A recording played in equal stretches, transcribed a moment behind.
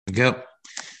Go.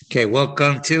 Okay,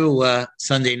 welcome to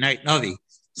Sunday Night Novi.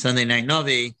 Sunday Night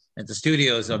Novi at the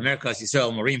studios of Merkaz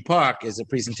Yisrael Marine Park is a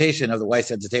presentation of the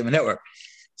Weiss Entertainment Network.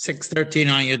 613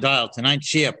 on your dial. Tonight's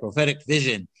Shia, Prophetic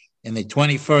Vision in the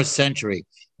 21st Century.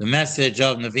 The message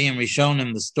of Nevi'im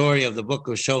Rishonim, the story of the Book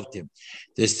of Shoftim.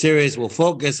 This series will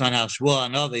focus on how Shmuel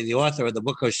HaNavi, the author of the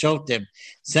Book of Shoftim,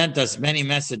 sent us many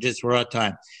messages for our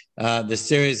time. The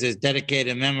series is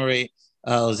dedicated in memory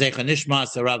Zecha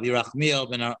Nishmas, Rabbi Rachmiel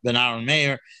ben Aaron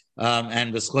Meir,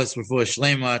 and B'schus Refuah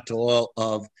Shlema to all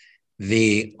of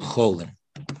the Cholim.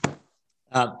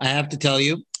 I have to tell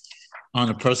you, on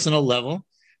a personal level,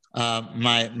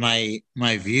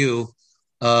 my view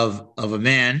of a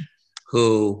man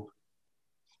who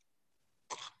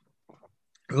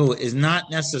is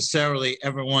not necessarily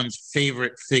everyone's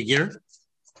favorite figure,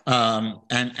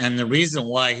 and the reason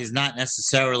why he's not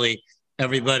necessarily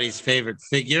everybody's favorite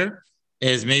figure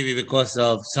is maybe because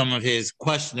of some of his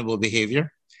questionable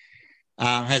behavior,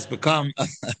 has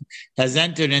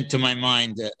entered into my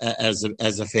mind as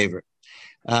a favorite.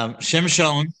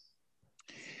 Shimshon,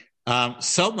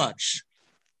 so much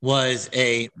was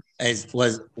a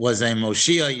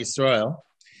Moshiach Yisrael,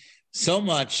 so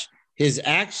much his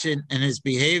action and his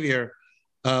behavior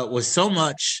was so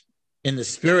much in the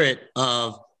spirit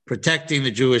of protecting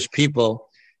the Jewish people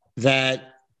that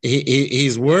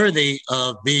he's worthy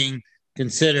of being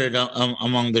considered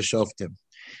among the Shoftim.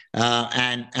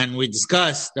 And we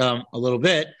discussed a little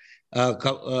bit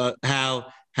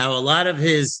how a lot of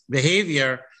his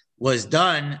behavior was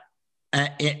done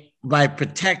by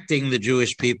protecting the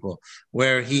Jewish people,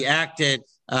 where he acted,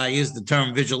 used the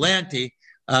term vigilante,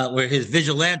 where his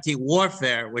vigilante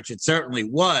warfare, which it certainly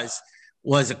was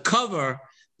a cover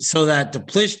so that the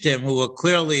Plishtim, who were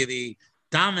clearly the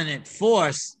dominant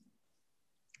force,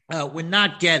 would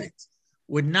not get it,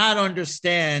 would not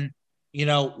understand,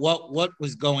 what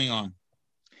was going on.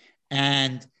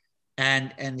 And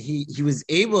he was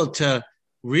able to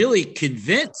really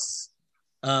convince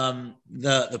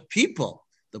the people,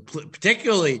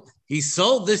 particularly he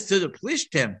sold this to the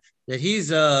Plishtim, that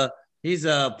he's a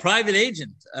private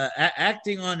agent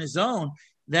acting on his own,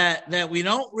 that we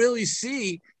don't really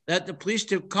see that the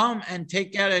Plishtim come and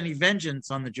take out any vengeance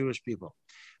on the Jewish people.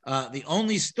 The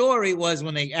only story was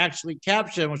when they actually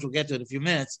capture him, which we'll get to in a few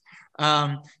minutes,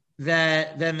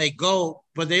 that then they go,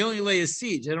 but they only lay a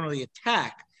siege. They don't really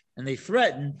attack, and they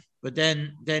threaten, but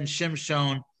then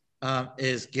Shimshon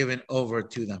is given over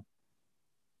to them.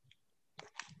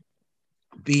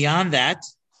 Beyond that,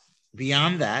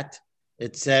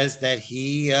 it says that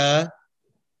he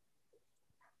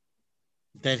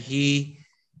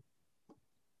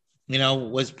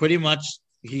was pretty much,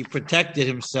 he protected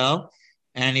himself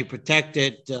and he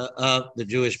protected the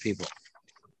Jewish people.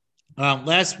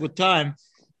 Last time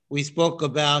we spoke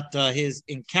about his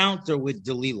encounter with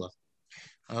Delilah,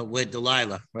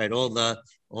 right? All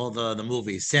the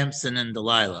movies, Samson and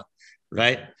Delilah,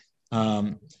 right?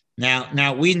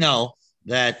 Now we know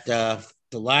that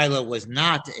Delilah was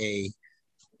not a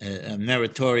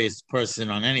meritorious person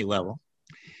on any level.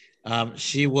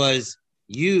 She was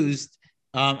used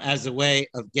as a way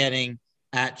of getting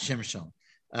at Shimshon.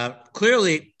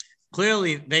 Clearly,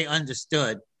 they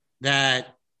understood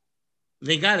that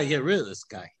they got to get rid of this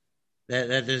guy.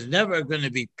 That there's never going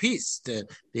to be peace. The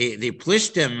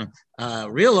Plishtim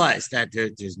realized that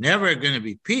there's never going to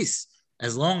be peace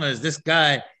as long as this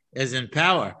guy is in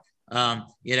power.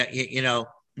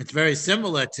 It's very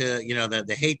similar to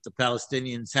the hate the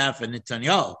Palestinians have for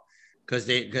Netanyahu, because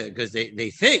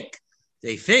they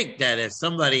think that if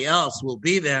somebody else will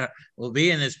be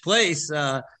in his place,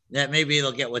 that maybe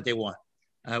they'll get what they want,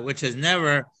 which has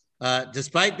never,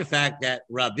 despite the fact that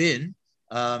Rabin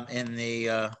in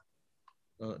the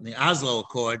Oslo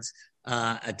Accords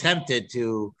attempted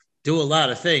to do a lot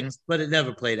of things, but it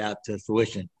never played out to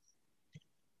fruition.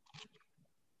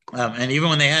 And even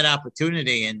when they had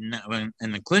opportunity in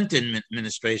the Clinton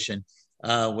administration,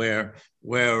 where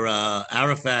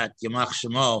Arafat, Yamach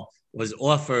Shemo, was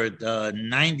offered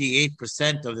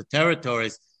 98% of the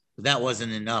territories, that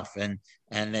wasn't enough, and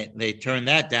they turned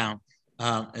that down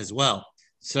as well.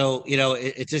 So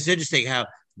it's just interesting how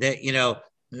that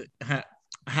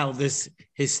how this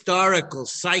historical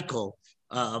cycle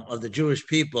of the Jewish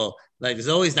people, like there's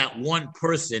always that one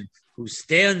person who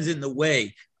stands in the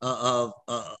way of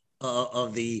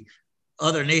the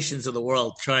other nations of the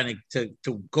world trying to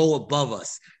go above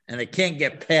us, and they can't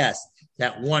get past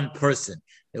that one person.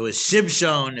 It was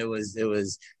Shimshon, it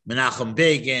was Menachem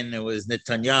Begin, it was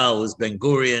Netanyahu, it was Ben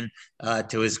Gurion,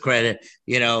 to his credit.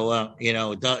 David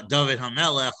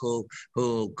HaMelech,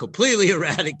 who completely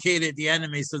eradicated the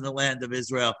enemies from the land of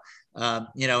Israel.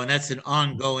 And that's an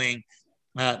ongoing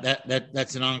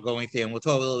that's an ongoing thing. And we'll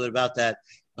talk a little bit about that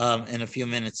in a few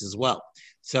minutes as well.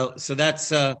 So that's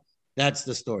the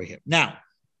story here. Now,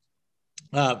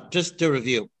 just to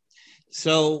review,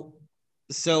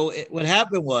 what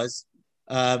happened was,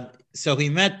 so he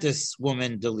met this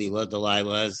woman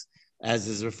Delilah, as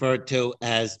is referred to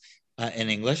as in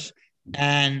English,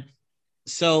 and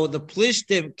so the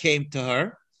Plishtim came to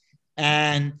her,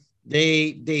 and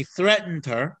they threatened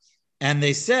her, and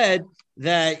they said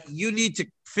that you need to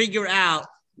figure out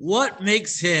what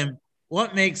makes him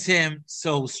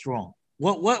so strong.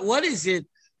 What is it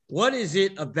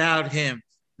about him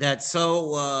that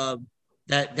so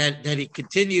that he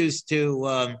continues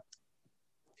to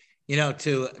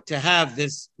to have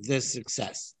this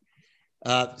success?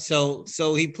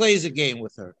 So he plays a game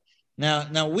with her.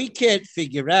 Now we can't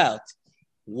figure out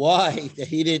why that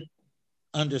he didn't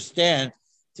understand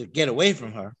to get away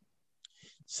from her.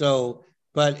 So,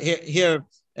 but here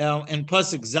in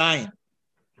Pasuk Zion,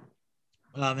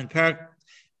 in Parak,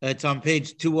 it's on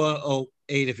page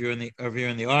 208 if you're in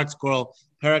the Art Scroll,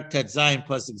 Parak Tet Zion,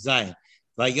 Pasuk Zion.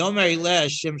 Vayomer Ileh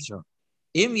Shimshon,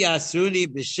 Im Yasruni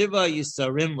b'Shiva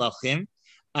Yisarim Lachim,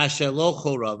 Asher Lo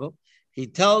Choravu. He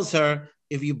tells her,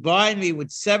 if you bind me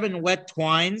with 7 wet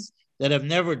twines that have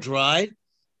never dried,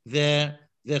 the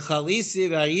Chalisi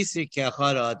V'Ayisi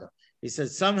Ke'achad Adam. He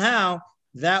says, somehow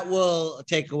that will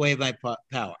take away my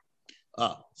power.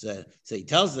 Oh, so he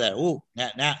tells her that. Ooh,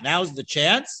 now's the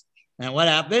chance. And what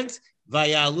happens?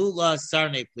 Vayalula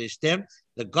Sarne Plishtim.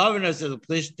 The governors of the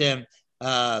Plishtim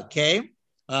came.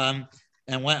 And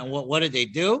what did they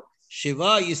do?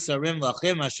 Shiva Yisarim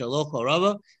Lachim Ashaloch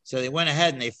Rava. So they went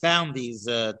ahead and they found these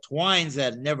twines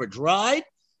that had never dried.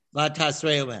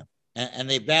 And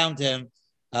they bound him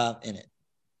in it.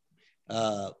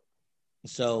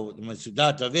 So the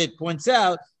Masudat David points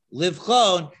out,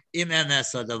 Livchon im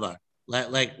emes hadavar,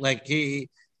 like he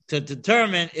to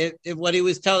determine if what he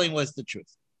was telling was the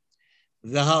truth.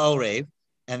 The ha'orev,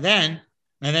 and then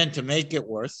to make it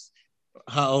worse,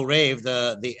 ha'orev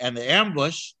the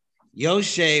ambush,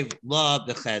 Yoshev la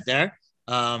b'cheder,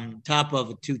 top of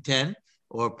a 210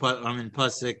 or in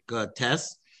pasuk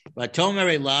test. But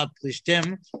Tomer la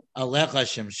plishtim alecha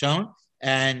shimshon,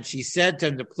 and she said to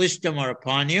him, the plishtim are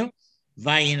upon you.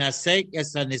 Vayinasek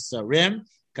es hanisarim,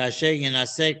 kasher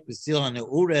yinasek b'sil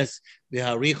haneures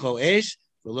v'haricho esh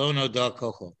v'lo noda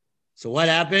kocho. So what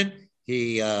happened?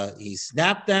 He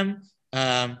snapped them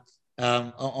as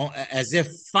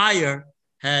if fire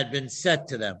had been set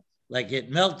to them, like it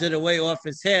melted away off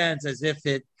his hands, as if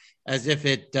it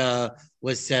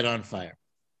was set on fire.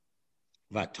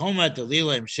 Vatoma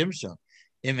Delilah im Shimshon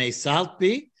im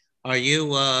Saltbi, are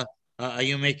you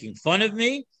making fun of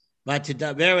me?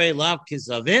 Vatidabere lav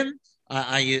kizavim,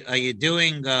 are you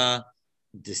doing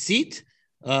deceit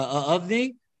of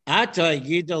me? Ata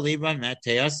yida liba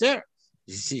mateyaser.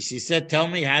 She said, tell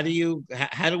me, how do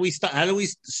we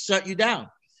shut you down?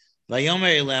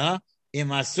 Vayomer eleha im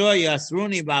asur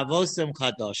yasruni ba'avosem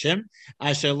chadoshim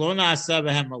asher lo na'asa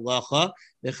behem malacha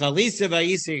v'chalisa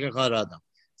v'yisik echad adam.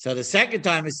 So the second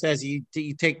time it says you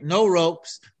take new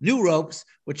ropes,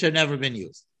 which have never been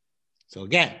used. So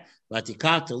again,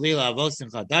 Vatikach Delilah avosim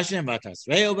chadashim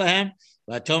vatasreu behem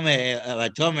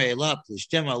vatomer elah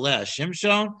plishtim aleh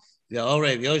Shimshon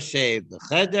v'orev Yoshev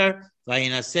b'cheder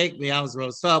v'yinasek v'yalz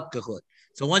rosab kachut.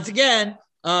 So once again,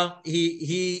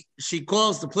 she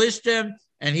calls the plishtim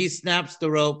and he snaps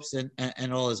the ropes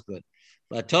and all is good.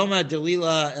 Vatomer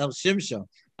Delilah el Shimshon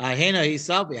ahena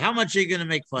hisalpi. How much are you going to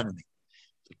make fun of me?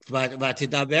 But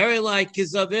tidabere like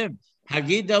kizavim.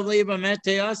 Hagid davliba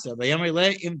meteyasa. Vayamri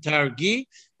le im targi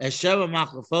esheva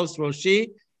machlafos roshi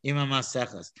ima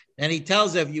masechas. And he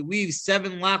tells her, if you weave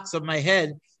 7 locks of my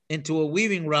head into a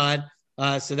weaving rod,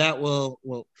 so that will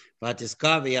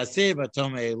vatiskavi yaseh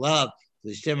vatome love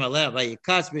l'shtem alev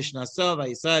vayikas b'shnaso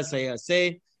vayisai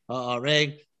sayaseh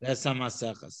ha'areg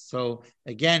v'samasechas. So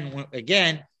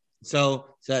again,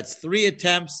 so that's 3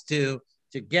 attempts to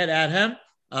get at him.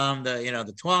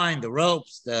 The twine, the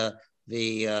ropes, the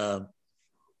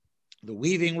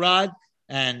weaving rod,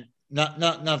 and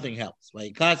nothing helps.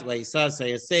 But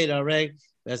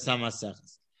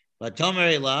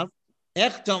Tomer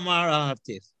ech tomar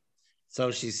ahavtif.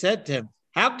 So she said to him,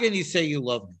 how can you say you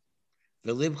love me?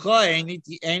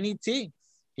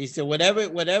 He said,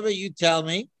 whatever you tell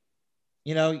me,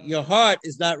 your heart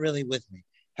is not really with me.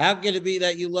 How can it be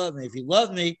that you love me? If you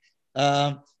love me,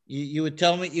 you would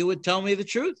tell me the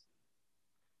truth.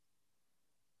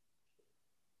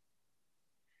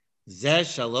 Zeh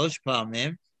shalosh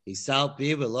pamim hisal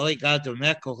pi v'lo igad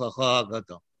mekol chacho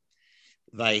hagato.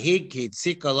 Vayhi ki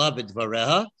tzikala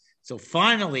b'dvareha So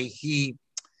finally, he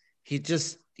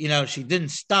just, she didn't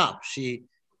stop. She,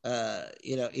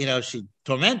 she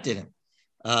tormented him.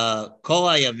 Kol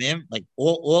hayamim, like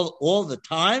all the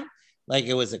time, like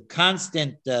it was a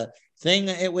constant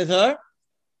thing with her.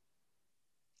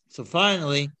 So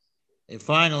finally,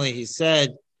 he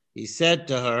said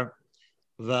to her,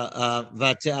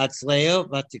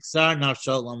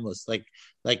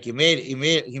 like he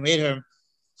made her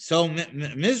so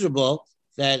miserable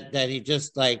that he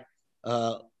just like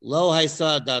lo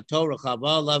haisa da Torah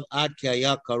chabalav ad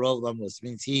kaya karov lamus,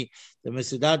 means the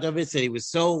Mesudat David said he was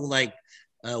so like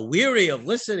weary of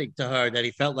listening to her that he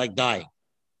felt like dying.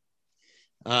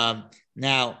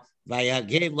 Now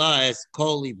vayagei la es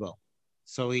kol libo,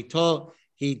 so he told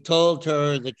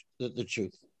her the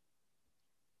truth.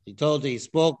 He told her he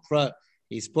spoke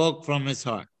from his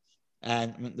heart,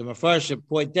 and the Mefarshim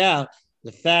point out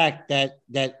the fact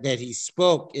that he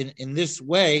spoke in this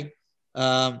way,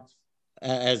 as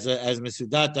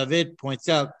Mesudat David points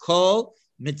out, kol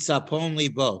mitzapon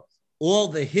libo, all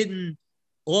the hidden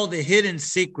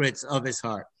secrets of his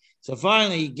heart. So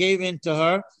finally, he gave in to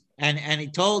her, and he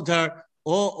told her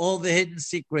all the hidden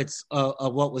secrets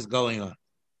of what was going on.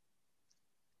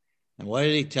 And what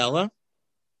did he tell her?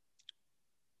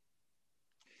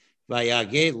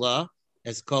 Vayagei la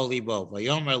es kol libo,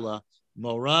 vayomer la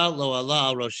mora lo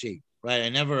ala roshi. Right, I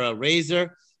never a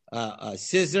razor, a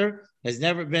scissor has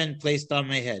never been placed on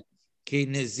my head. Ki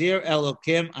nazir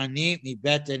elokim ani mi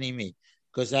bet animi,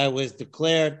 because I was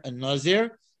declared a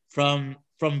nazir from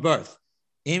birth.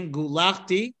 Im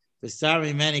gulachti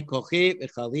v'sari meni kochi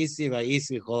v'chalisi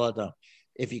v'yisi chol adam.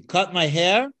 If you cut my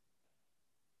hair,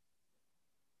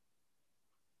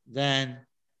 then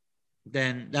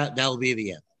that will be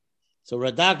the end. So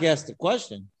Radak asked the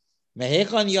question,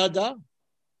 Mehechan yada?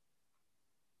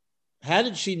 How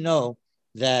did she know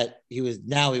that he was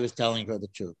telling her the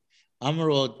truth?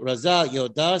 Amrod Raza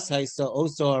Yodas Haisa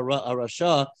also a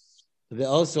Rasha, the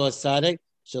also a Sadik,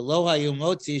 Shaloha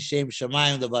Yumotzi Shem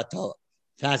Shamayim the Batala.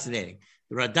 Fascinating.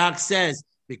 The Radak says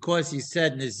because he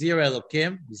said Nazir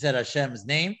Elokim, he said Hashem's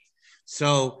name,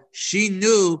 so she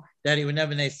knew that he would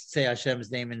never say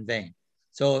Hashem's name in vain.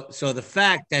 So the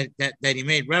fact that he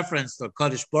made reference to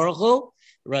Kadosh Baruch Hu,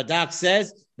 Radak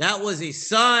says that was a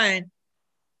sign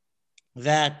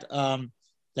that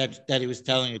he was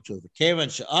telling the truth. Kevan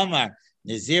she'amar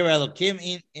Nazir Elokim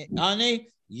ani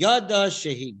yada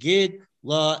shehigid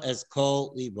la es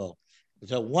kol libo.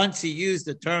 So once he used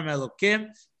the term Elokim,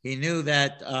 he knew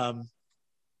that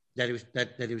he was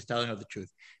telling her the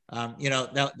truth.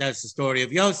 That's the story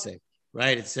of Yosef,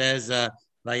 right? It says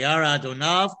Vayara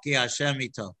Adonav ki Hashem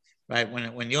ito. Right,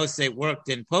 when Yosef worked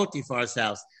in Potiphar's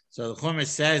house, so the Chumash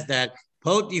says that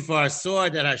Potiphar saw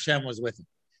that Hashem was with him.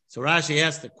 So Rashi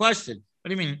asked the question, what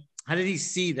do you mean? How did he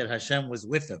see that Hashem was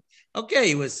with him? Okay,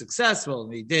 he was successful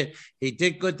and he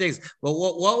did good things. But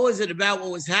what was it about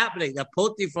what was happening that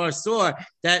Potiphar saw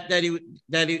that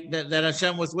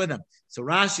Hashem was with him? So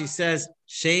Rashi says,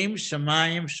 Shem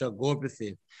Shamayim Shagor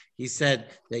B'fiv. He said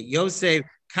that Yosef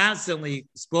constantly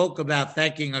spoke about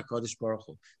thanking HaKadosh Baruch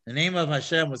Hu. The name of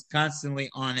Hashem was constantly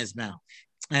on his mouth.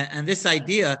 And this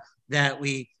idea that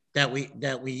we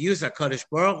use HaKadosh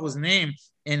Baruch Hu's name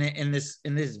in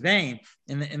this vein,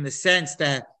 in the sense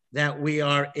that we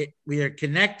are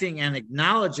connecting and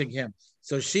acknowledging him.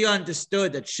 So she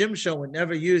understood that Shimshon would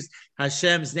never use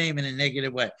Hashem's name in a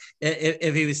negative way.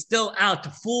 If he was still out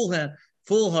to fool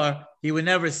her, he would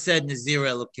never said Nazir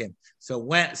Elokim. So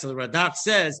the Radak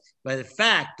says, by the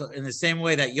fact, in the same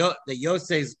way that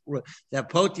that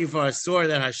Potiphar saw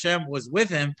that Hashem was with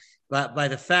him, but by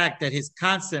the fact that his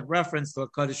constant reference to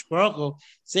HaKadosh Baruch Hu,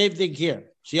 same thing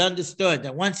here. She understood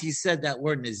that once he said that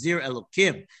word Nazir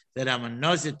Elokim, that I'm a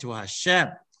Nazir to Hashem,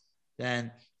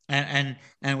 then and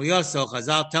we also,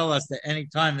 Chazal tell us that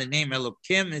anytime the name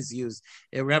Elokim is used,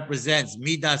 it represents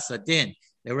Midas Adin.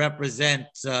 It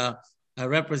represents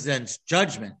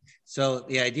judgment. So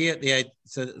the idea,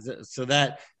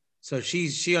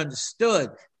 she understood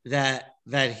that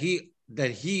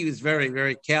he was very,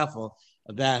 very careful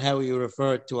about how he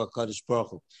referred to HaKadosh Baruch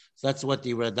Hu. So that's what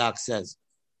the Radak says.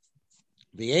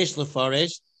 V'yesh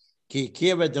lefarish ki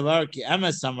kira davar ki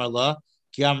emes amarla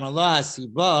ki amarla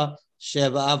hasiba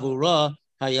sheba avura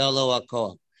hayalo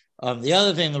hakol. The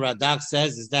other thing the Radak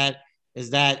says is that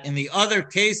in the other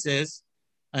cases,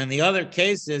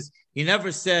 he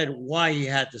never said why he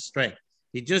had the strength.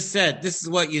 He just said, this is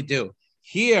what you do.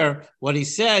 Here, what he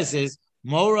says is,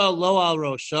 Mora lo al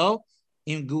rosho,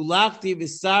 im gulakti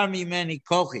v'sar mimeni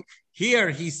kochi. Here,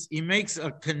 he makes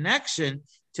a connection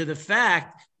to the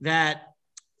fact that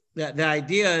the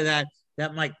idea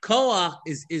that my koach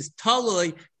is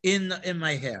totally in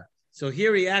my hair. So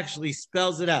here he actually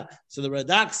spells it out. So the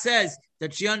Radak says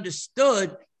that she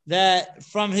understood that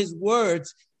from his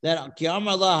words that Ki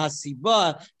Amar La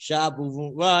Hasiba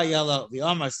Sha'abuvura Yala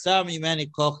V'Amar Sami Meni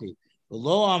Kochi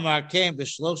V'Lo Amar Came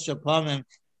B'Shlosha Pamim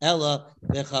Ella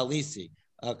V'Chalisi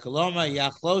Koloma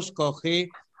Yachlosh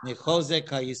Kochi Nichoze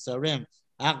Kayisarim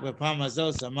Ach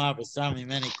B'Pamazos Amar B'Sami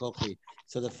Meni Kochi.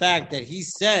 So the fact that he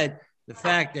said, the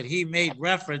fact that he made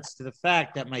reference to the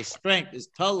fact that my strength is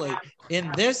totally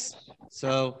in this,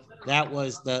 so that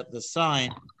was the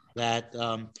sign that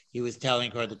he was telling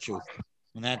her the truth,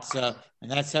 and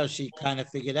that's how she kind of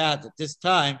figured out that this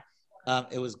time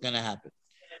it was going to happen.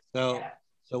 So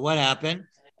what happened?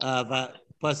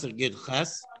 Pasuk Gid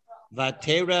Ches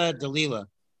Vatera Dalila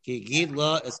Ki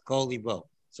Gidla Eskolibo.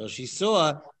 So she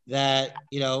saw that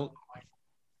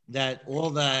that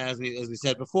all the, as we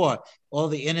said before, all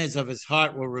the innards of his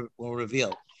heart were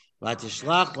revealed.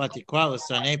 Vatishlach vatikra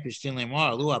l'sanei pishtin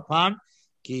lemar alu apam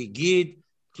ki gid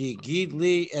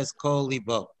li es kol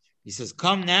libo. He says,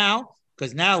 "Come now,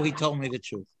 because now he told me the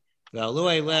truth."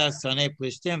 V'alu eleh sanei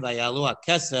pishtin vayalu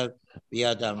hakesev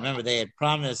biyadam. Remember, they had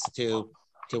promised to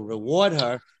reward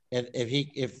her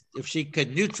if she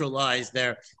could neutralize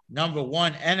their number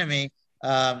one enemy.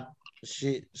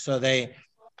 She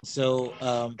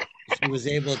was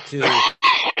able to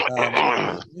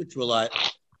neutralize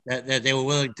that they were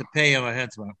willing to pay him a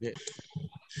handsome.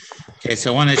 Okay,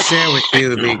 so I want to share with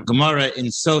you the Gemara in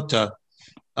Sota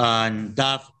on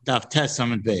Daf Tes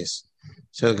Amud Beis.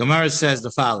 So the Gemara says the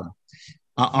following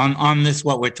on this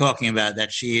what we're talking about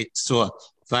that she saw.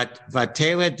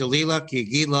 Vatela Dalila ki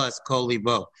gila es kol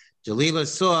libo. Dalila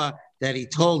saw that he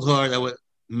told her that was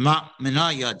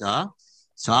mina yada.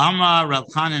 So Amar Rav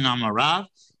Chanan Amar Rav.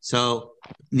 So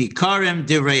Nikarim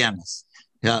Divrei Emes.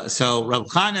 So Rav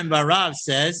Chanan bar Rav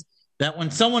says that when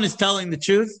someone is telling the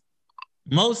truth,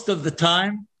 most of the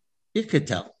time you could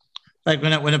tell. Like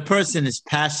when a person is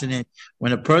passionate,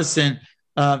 when a person,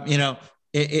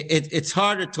 it's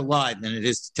harder to lie than it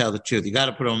is to tell the truth. You got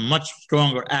to put on a much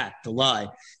stronger act to lie.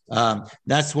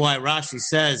 That's why Rashi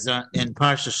says in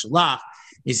Parsha Shalach,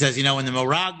 he says, when the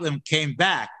Meraglim came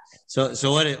back. So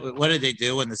what did they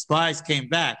do when the spies came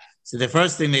back? So the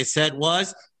first thing they said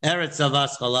was Eretz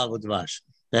Avas Chalav Udvash,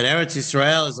 that Eretz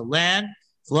Yisrael is a land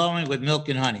flowing with milk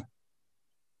and honey.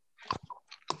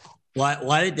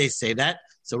 Why did they say that?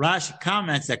 So Rashi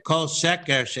comments that Kol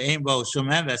Sheker She'ein Bo Shum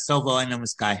Emes Sovo Eino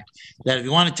Miskayim. That if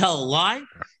you want to tell a lie,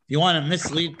 if you want to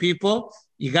mislead people,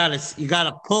 you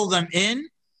gotta pull them in.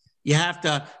 You have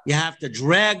to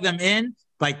drag them in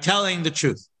by telling the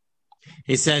truth.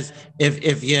 He says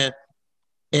if you're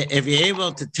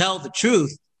able to tell the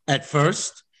truth at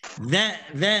first, then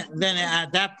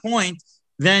at that point,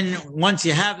 then once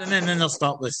you have them in, then they'll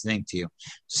start listening to you.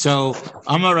 So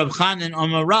Amar Rav Chanan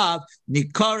Amar Rav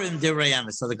Nikarim Divrei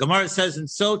Emes. So the Gemara says in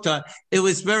Sota, it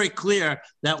was very clear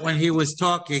that when he was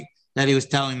talking, that he was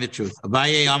telling the truth.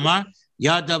 Abaye Amar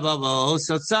Yada Bavo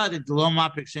Sotzad Lo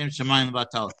Mapik Shem Shemayim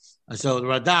Batal. So the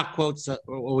Radak quotes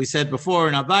what we said before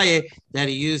in Abaye that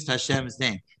he used Hashem's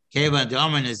name. Now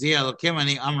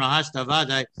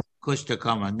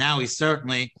he's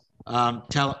certainly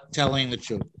telling the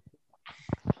truth.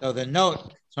 So the note,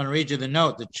 I want to read you the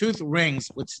note. The truth rings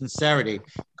with sincerity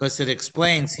because it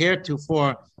explains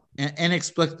heretofore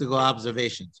inexplicable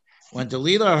observations. When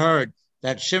Delilah heard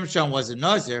that Shimshon was a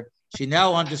Nazir, she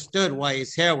now understood why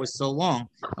his hair was so long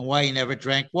and why he never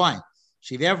drank wine.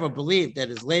 She therefore believed that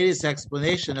his latest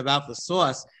explanation about the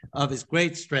source of his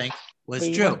great strength was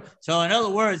true. So in other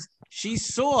words, she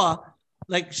saw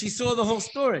the whole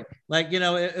story.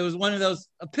 It was one of those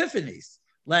epiphanies.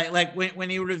 Like when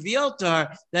he revealed to her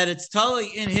that it's totally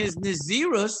in his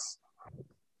Nazirus,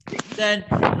 then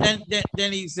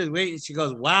he said, wait, she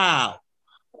goes, wow.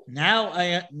 Now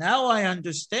I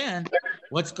understand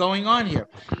what's going on here.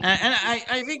 And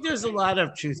I think there's a lot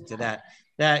of truth to that.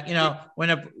 That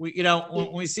when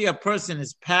we see a person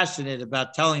is passionate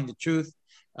about telling the truth,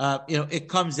 it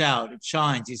comes out, it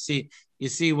shines. You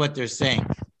see what they're saying,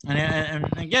 and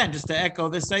again, just to echo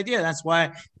this idea, that's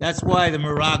why the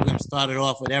Meraglim started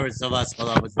off with Eretz Avas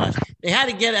Chalav Udvash. They had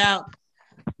to get out.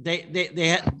 They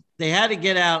had to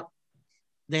get out.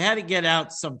 They had to get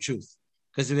out some truth,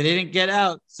 because if they didn't get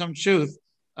out some truth,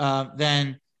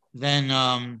 then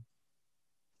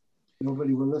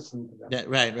nobody will listen to that.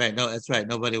 Right. No, that's right.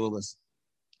 Nobody will listen.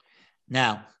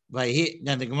 Now,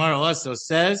 then the Gemara also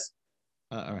says,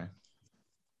 all right.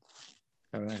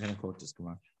 I'm not going to quote this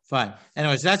Gemara. Fine.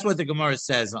 Anyways, that's what the Gemara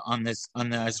says on this. I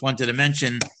just wanted to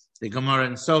mention the Gemara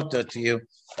in Sota to you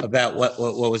about what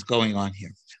was going on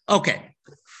here. Okay,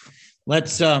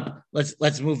 let's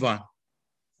move on.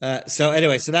 So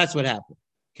that's what happened.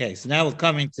 Okay, so now we're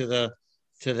coming to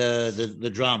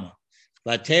the drama.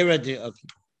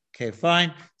 Okay,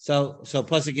 fine. So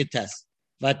pasuk test.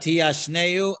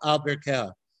 Vatiyashneu al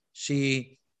birkeha.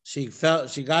 She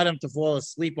got him to fall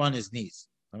asleep on his knees.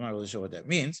 I'm not really sure what that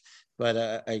means, but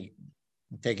I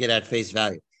take it at face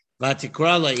value.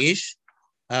 Vatikra laish,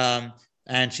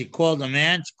 and she called a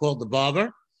man. She called the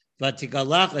barber.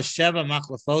 Vatigalach sheva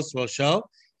machlafos rosho.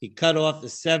 He cut off the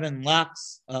 7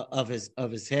 locks of his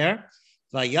hair.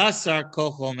 Vayasar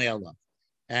kocho me'alav,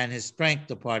 and his strength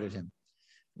departed him.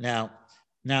 Now,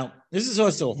 this is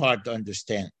also hard to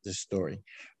understand, this story,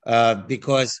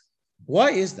 because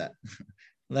why is that?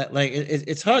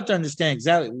 It's hard to understand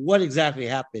exactly what exactly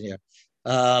happened here.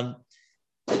 Why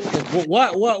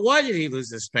did he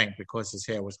lose his strength? Because his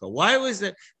hair was gone. Why was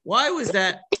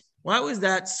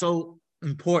that so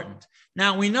important?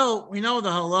 Now we know the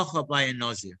halacha by a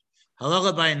nazir.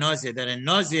 Halacha by a nazir, that a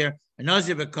nazir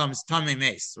becomes tamei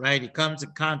mace, right? He comes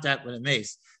in contact with a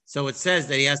mace. So it says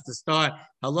that he has to start.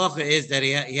 Halacha is that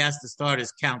he has to start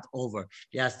his count over.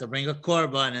 He has to bring a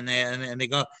korban, and they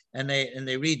go and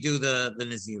they redo the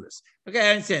naziris. Okay,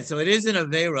 I understand. So it is an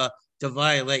avera to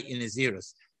violate your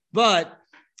naziris, but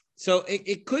so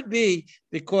it could be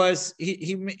because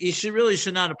he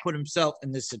should not have put himself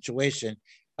in this situation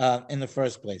in the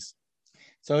first place.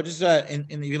 So just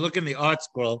if you look in the art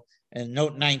scroll and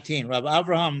note 19, Rabbi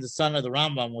Avraham, the son of the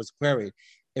Rambam, was queried,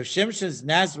 if Shimshon's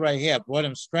Nazirite hair brought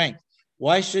him strength,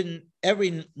 why shouldn't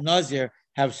every Nazir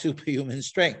have superhuman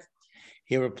strength?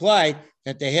 He replied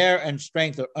that the hair and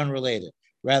strength are unrelated.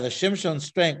 Rather, Shimshon's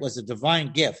strength was a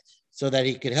divine gift so that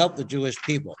he could help the Jewish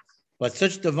people. But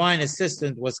such divine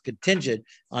assistance was contingent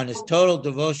on his total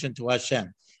devotion to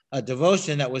Hashem, a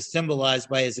devotion that was symbolized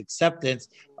by his acceptance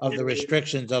of the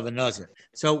restrictions of a Nazir.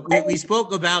 So we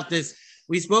spoke about this.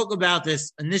 We spoke about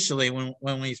this initially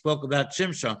when we spoke about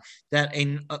Shimshon, that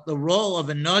the role of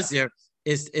a Nazir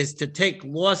is to take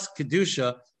lost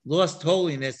kedusha, lost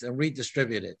holiness, and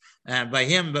redistribute it. And by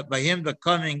him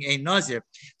becoming a Nazir.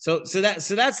 So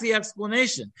that's the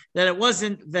explanation, that it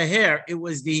wasn't the hair, it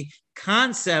was the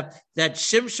concept that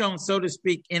Shimshon, so to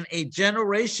speak, in a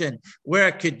generation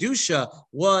where kedusha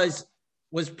was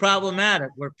problematic,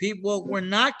 where people were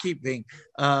not keeping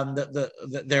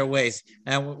their ways,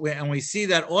 and we see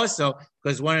that also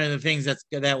because one of the things that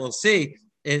we'll see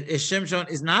is Shimshon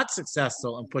is not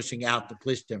successful in pushing out the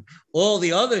Plishtim. All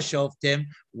the other Shoftim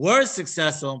were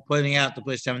successful in putting out the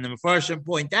Plishtim, and the Mefarshim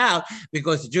point out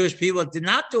because the Jewish people did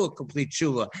not do a complete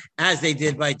tshuva as they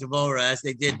did by Devorah, as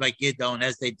they did by Gidon,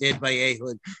 as they did by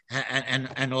Ehud,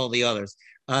 and all the others.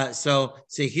 So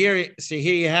here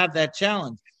you have that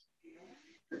challenge.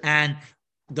 And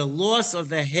the loss of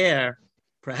the hair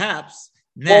perhaps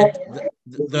meant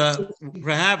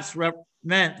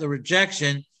the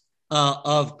rejection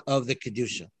of the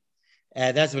kedusha.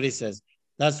 That's what he says.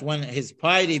 That's when his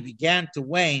piety began to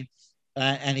wane,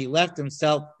 and he left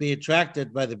himself be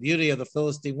attracted by the beauty of the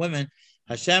Philistine women.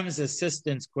 Hashem's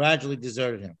assistance gradually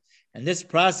deserted him, and this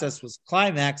process was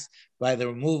climaxed by the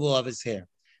removal of his hair.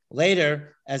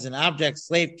 Later, as an object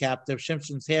slave captive,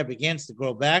 Shimshon's hair begins to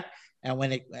grow back, and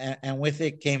with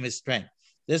it came his strength.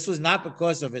 This was not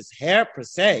because of his hair per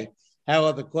se,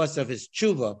 however, because of his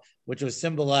tshuva, which was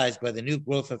symbolized by the new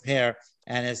growth of hair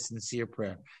and his sincere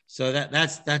prayer. So that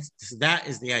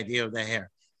is the idea of the hair.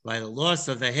 By the loss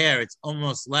of the hair, it's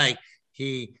almost like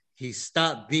he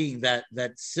stopped being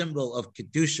that symbol of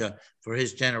kedusha for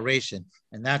his generation,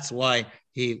 and that's why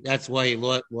he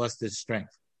lost his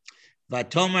strength.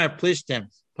 Vatomer plishtim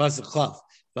pasuk chaf.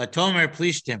 Vatomer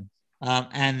plishtim.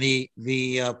 And the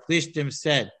Plishtim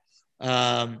said,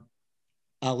 Alecha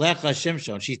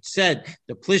Shimshon. She said,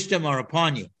 the Plishtim are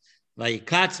upon you.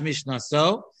 Vayikatz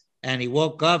mishnaso, and he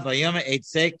woke up. Vayoma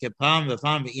eitzek kepam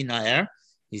v'pam v'inaer.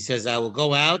 He says, I will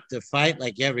go out to fight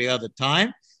like every other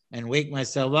time and wake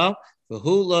myself up.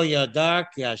 V'hu lo yadar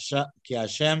ki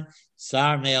Hashem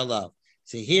sar me'alav.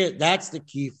 See here, that's the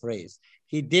key phrase.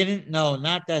 He didn't know,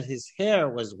 not that his hair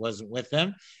wasn't with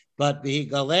him, but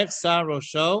v'higalech sar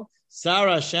rosho. Sar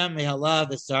Hashem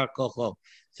mehalav v'sar kocho.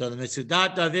 So the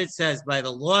Mitzudat David says, by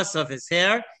the loss of his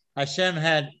hair, Hashem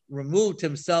had removed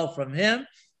himself from him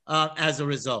as a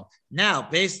result. Now,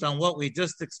 based on what we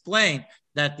just explained,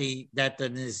 that the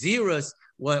Nazirus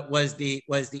was the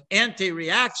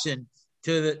anti-reaction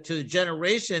to the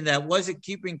generation that wasn't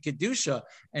keeping kedusha,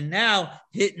 and now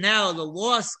the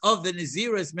loss of the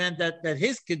Nazirus meant that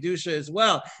his kedusha as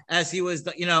well, as he was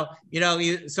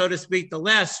so to speak, the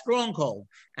last stronghold,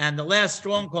 and the last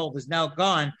stronghold is now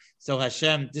gone. So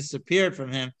Hashem disappeared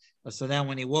from him. So then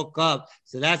when he woke up,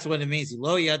 so that's what it means.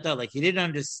 Like he didn't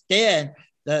understand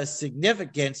the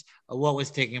significance of what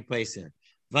was taking place here.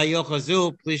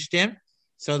 Vayochazu Plishtim.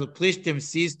 So the Plishtim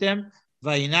seized him.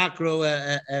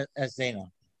 Vayinakru Esena.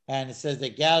 And it says they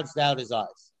gouged out his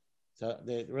eyes. So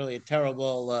they're really a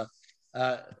terrible,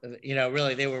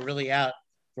 really, they were really out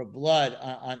for blood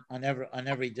on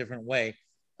every different way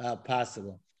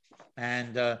possible.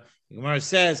 And the Gemara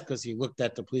says, because he looked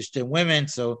at the Plishtim women,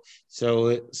 so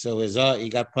his he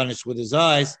got punished with his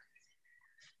eyes.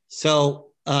 So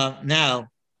now,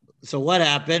 so what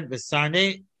happened?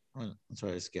 Visarne, I'm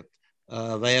sorry, I skipped.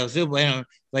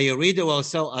 Vayoridu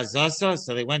also Azasa,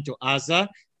 so they went to Aza.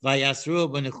 Vayasru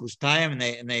b'nechustayim,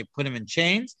 and they put him in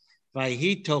chains.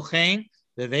 Vayhi tochein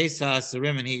the vesa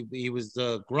asarim, and he was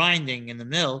grinding in the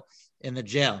mill in the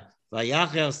jail.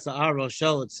 Vayachel sa'ar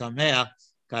rosho sameach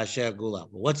kasher gula.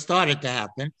 What started to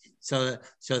happen? So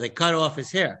they cut off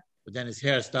his hair, but then his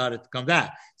hair started to come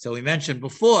back. So we mentioned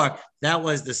before that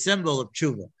was the symbol of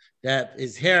tshuva, that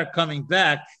his hair coming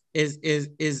back is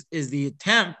the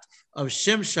attempt of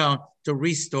Shimshon to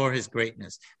restore his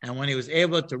greatness. And when he was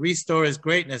able to restore his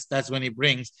greatness, that's when he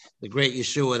brings the great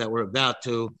Yeshua that we're about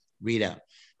to read out.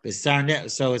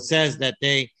 So it says that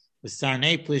they now,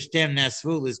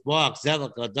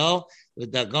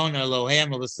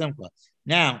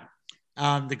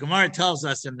 the Gemara tells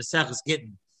us in Maseches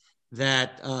Gittin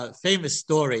that famous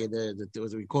story,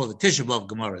 what we call the Tisha B'Av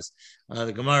Gemaras,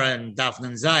 the Gemara in Daf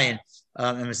Nun Zayin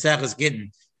in Maseches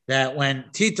Gittin, that when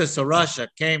Titus Arasha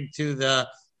came to the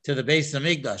Beis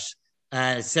Hamikdash,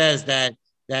 and it says that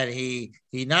he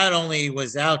not only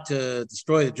was out to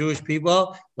destroy the Jewish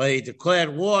people, but he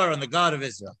declared war on the God of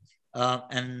Israel.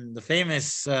 And the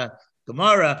famous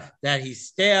Gemara that he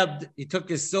took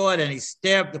his sword and he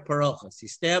stabbed the parochos. He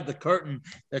stabbed the curtain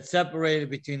that separated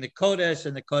between the Kodesh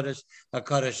and the Kodesh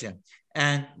HaKodeshim.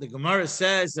 And the Gemara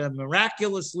says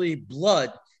miraculously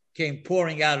blood came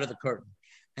pouring out of the curtain.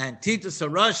 And Titus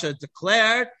Arasha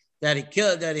declared that he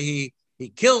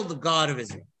killed the God of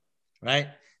Israel, right?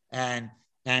 And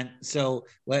so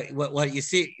what you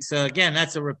see, so again,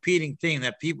 that's a repeating thing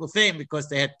that people think because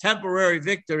they had temporary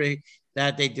victory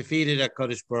that they defeated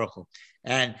HaKadosh Baruch Hu.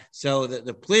 And so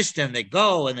the Plishtim, they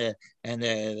go and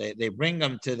they bring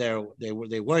them to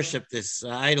they worship this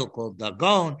idol called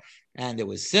Dagon, and there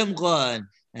was simcha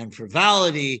and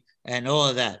frivolity and all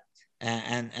of that,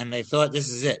 and they thought this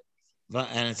is it.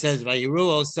 And it says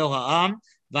Vayiru so ha'am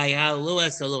vayahalu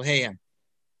es Eloheim.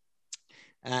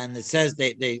 And it says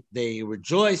they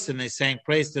rejoiced and they sang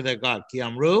praise to their God. Ki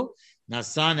amru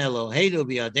nasan Eloheinu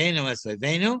biyadenu es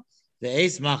oivenu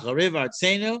ve'es machariv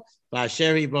artzenu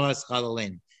v'asher yibos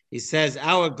chalalenu. He says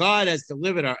our God has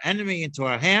delivered our enemy into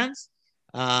our hands,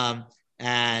 and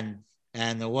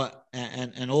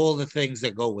all the things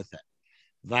that go with it.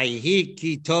 Vayihi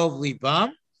ki tov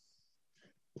libam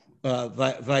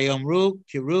vayomru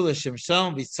kiru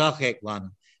l'shimshon v'tzachek lanu.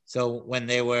 So when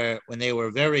they were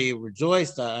very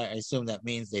rejoiced, I assume that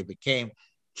means they became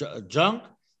drunk.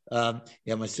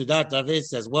 Masudat David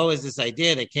says, "What was this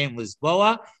idea? They came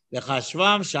Lisboa,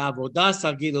 v'chashvam sha'avodas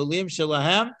hagilulim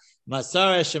shelahem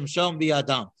masar shimshon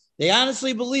biyadam." They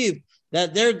honestly believed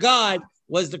that their God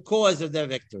was the cause of their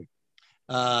victory.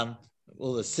 The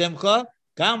simcha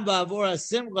kam ba'avur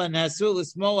simcha nasu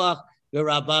l'smoach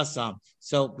v'rabasam.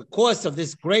 So because of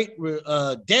this great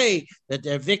day that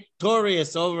they're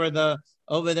victorious over their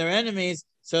enemies,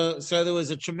 so there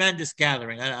was a tremendous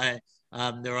gathering.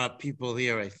 There are people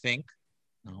here, I think,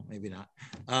 no, maybe not,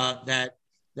 that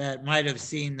might have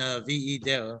seen V.E.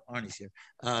 there. Arnie's here.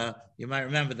 You might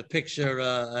remember the picture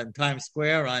in Times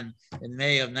Square in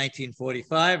May of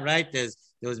 1945, right? There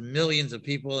was millions of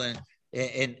people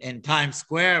in Times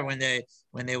Square when they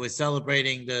were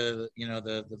celebrating the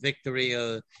victory.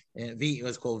 It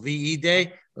was called VE Day.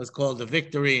 It was called the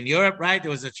victory in Europe, right?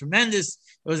 There was a tremendous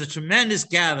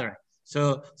gathering.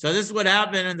 So this is what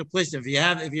happened in the Plishtim.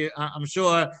 I'm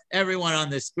sure everyone on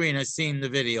the screen has seen the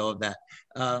video of that,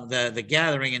 the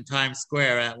gathering in Times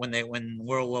Square when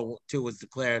World War II was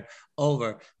declared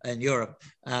over in Europe,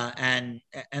 and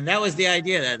that was the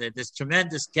idea that this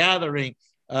tremendous gathering.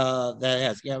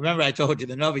 Remember I told you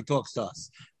the Navi talks to us.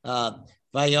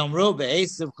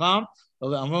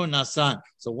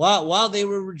 So while they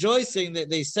were rejoicing,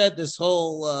 they said this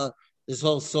whole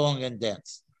song and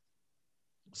dance.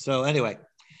 So anyway,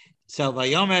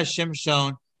 Vayomer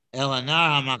Shimshon el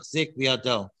anar hamachzik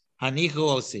biyado hanichu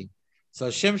osi. So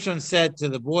Shimshon said to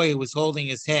the boy who was holding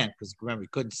his hand, because remember he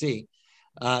couldn't see.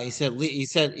 He said,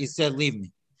 leave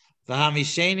me.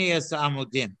 V'hamisheni es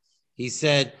amudim. He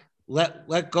said,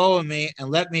 let go of me and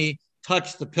let me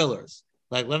touch the pillars.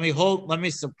 Like let me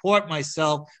support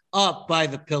myself up by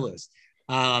the pillars.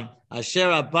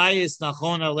 Asher abayis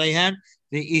nachon alehem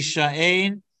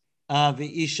v'isha'ein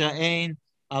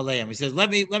aleim. He says, let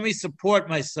me support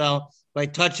myself by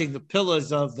touching the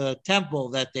pillars of the temple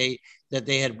that they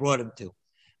had brought him to.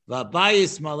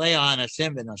 V'abayis malei an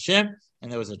Hashem ben Hashem,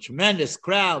 and there was a tremendous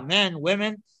crowd, men,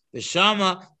 women.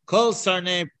 V'shama kol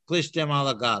sarnei plishtim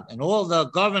alagag, and all the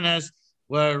governors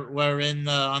were in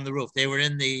on the roof. They were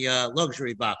in the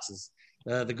luxury boxes.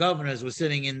 The governors were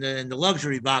sitting in the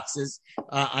luxury boxes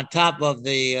on top of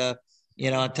the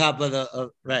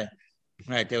right.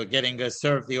 They were getting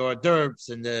served the hors d'oeuvres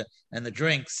and the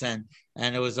drinks, and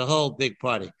it was a whole big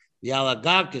party. The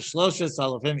alagag k'shloshes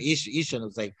alafim ishan. It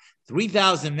was like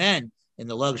 3,000 men in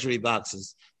the luxury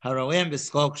boxes. Haroim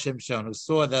b'skok Shimshon, who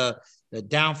saw the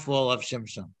downfall of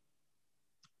Shimshon.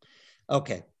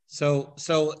 Okay, so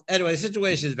anyway, the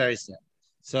situation is very sad.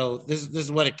 So this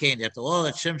is what it came to. After all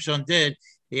that Shimshon did,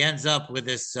 he ends up with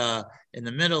this in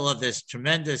the middle of this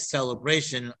tremendous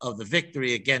celebration of the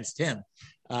victory against him,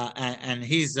 and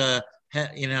he's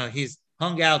he's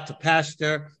hung out to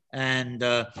pasture and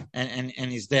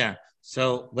he's there.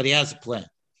 So, but he has a plan.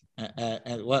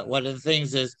 And one of the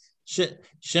things is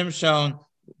Shimshon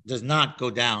does not go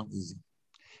down easy.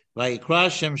 Vayikra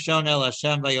Shimshon el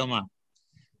Hashem vayomar.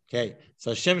 Okay,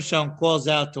 so Shimshon calls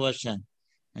out to Hashem,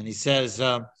 and he says,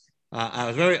 "I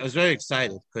was very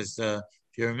excited because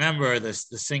if you remember the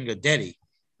singer Dedi,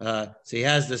 so he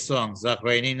has the song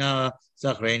Zachreni na,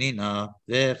 V'chazkeini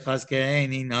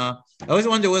na." I always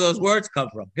wonder where those words come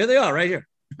from. Here they are, right here.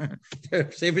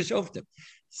 Sefer Shoftim.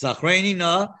 Zachreni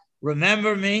na,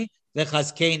 remember me,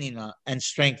 V'chazkeini na, and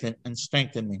strengthen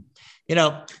me.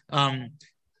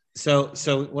 So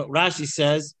what Rashi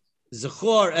says,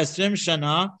 Zechor esrim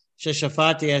shana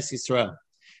sheshafati es Yisrael.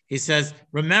 He says,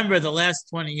 remember the last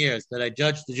 20 years that I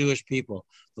judged the Jewish people.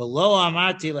 V'lo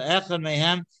amarti le'echad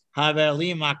mehem haver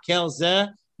li makel zeh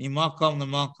mimakom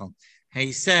l'makom.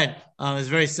 He said, it's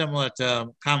very similar to a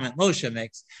comment Moshe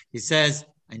makes. He says,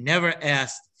 I never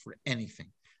asked for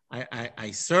anything.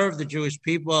 I served the Jewish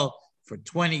people for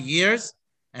 20 years,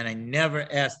 and I never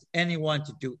asked anyone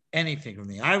to do anything for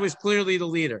me. I was clearly the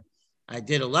leader. I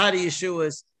did a lot of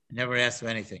Yeshuas. I never asked for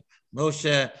anything.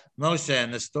 Moshe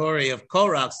in the story of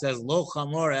Korach says, Lo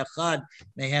chamor echad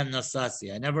mehem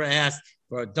nasasi. I never asked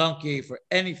for a donkey, for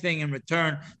anything in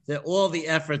return for all the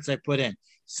efforts I put in.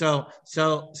 So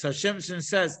Shimshon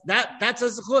says, that's a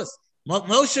zechus.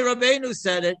 Moshe Rabbeinu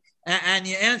said it, and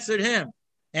you answered him.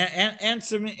 And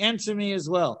answer me as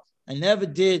well. I never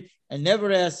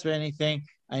asked for anything.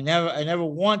 I never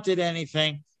wanted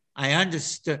anything. I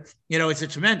understood. It's a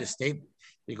tremendous statement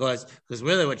because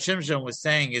really what Shimshon was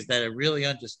saying is that I really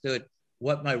understood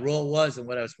what my role was and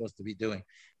what I was supposed to be doing.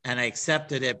 And I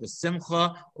accepted it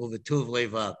b'simcha u'v'tuv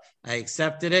levav. I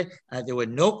accepted it. There were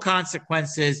no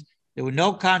consequences. There were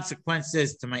no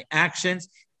consequences to my actions.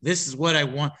 This is what I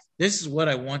want. This is what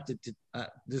I wanted to.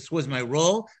 This was my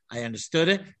role. I understood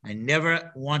it. I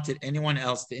never wanted anyone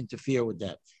else to interfere with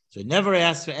that. So I never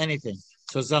asked for anything.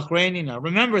 So Zachreni na,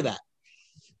 remember that.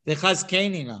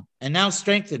 V'chazkeini na, and now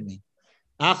strengthen me.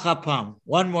 Achapam,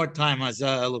 one more time,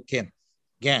 Hazah Elokim.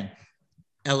 Again,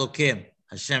 Elokim,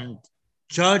 Hashem,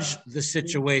 judge the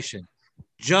situation.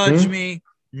 Judge me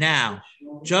now.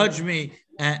 Judge me.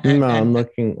 I'm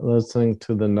listening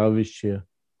to the Novishia.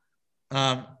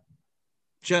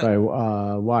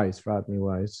 Wise, Rodney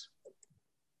Wise.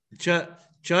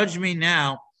 Judge me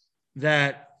now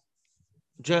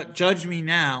judge me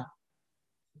now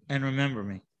and remember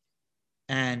me.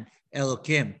 And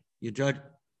Elokim, you judge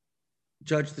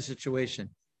the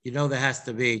situation. There has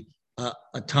to be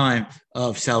a time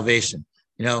of salvation.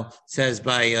 Says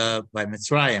by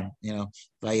Mitzrayim,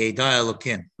 by Yedai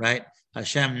Elokim, right?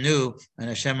 Hashem knew and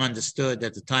Hashem understood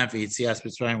that the time for Yitzias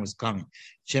Mitzrayim was coming.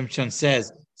 Shimshon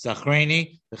says,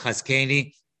 Zachreni,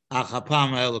 v'chazkeni,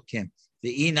 achapam Elokim.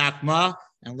 The inakma,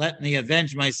 and let me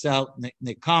avenge myself.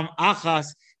 Nikam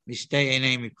achas mishtei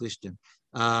enei miplishtim.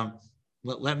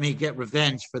 Let me get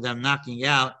revenge for them knocking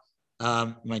out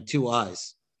my two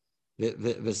eyes.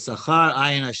 V'sachar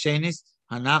ayin hashenis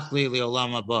hanachli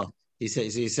liolam haba. He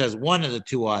says one of the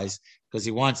two eyes because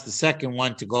he wants the second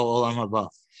one to go olam haba.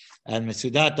 And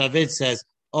Mesudat David says,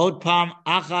 Od pam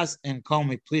achas and kol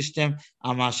miplishtim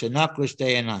amashenakru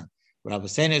shtei enai. Rabbi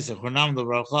Senes zechronam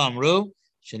l'bracha amru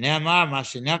sheneamar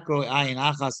mashenakru ayin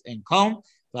achas and kol.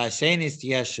 He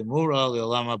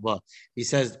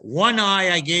says, one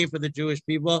eye I gave for the Jewish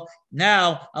people.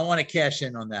 Now I want to cash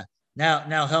in on that.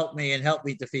 Now help me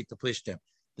defeat the Plishtim.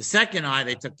 The second eye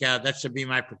they took out, that should be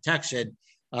my protection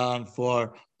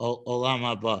for Olam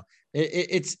Haba.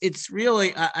 It's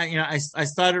really, I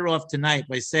started off tonight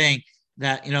by saying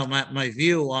that, my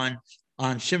view on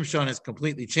Shimshon has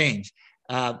completely changed.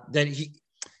 That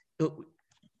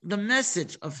the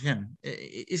message of him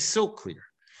is so clear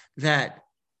that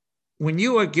when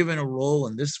you are given a role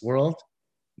in this world,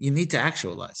 you need to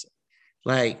actualize it.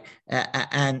 Like,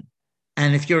 and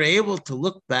if you're able to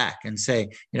look back and say,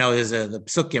 there's the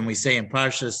psukim we say in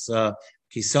Parshas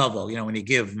Kisavo, when you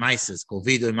give maisas, kol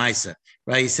vidu maisa,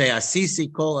 right? You say,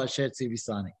 Asisi kol asher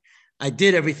tzivisani. I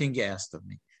did everything you asked of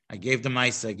me. I gave the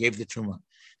maisa, I gave the truma.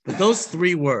 But those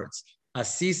three words,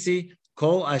 Asisi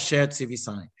kol asher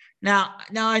tzivisani. Now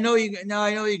I know you're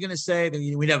going to say that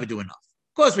we never do enough.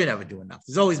 Of course, we never do enough.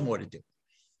 There's always more to do.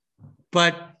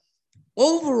 But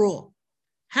overall,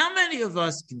 how many of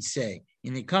us can say,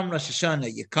 you come Rosh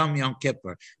Hashanah, you come Yom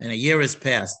Kippur, and a year has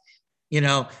passed,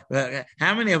 how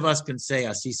many of us can say,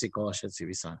 Asisi kol asher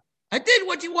tzivisani? I did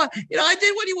what you want. I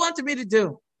did what you wanted me to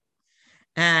do.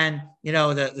 And,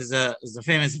 there's a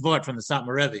famous word from the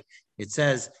Satmar Rebbe. It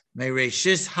says,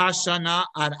 Mereishis Hashana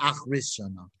ad Achris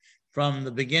Shana. From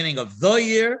the beginning of the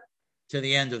year to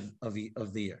the end of the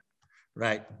year,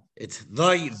 right? It's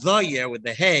the year with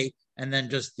the hey, and then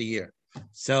just the year.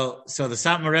 So the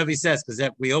Satmar Rebbe says, because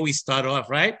we always start off,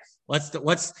 right? What's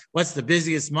the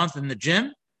busiest month in the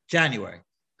gym? January,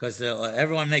 because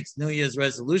everyone makes New Year's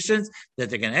resolutions that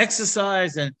they're going to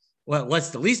exercise. And what's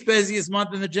the least busiest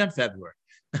month in the gym? February.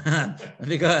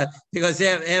 because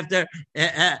after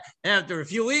a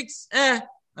few weeks,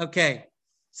 okay.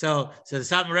 So the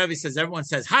Satmar Rebbe says, everyone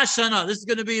says, Hashana, this is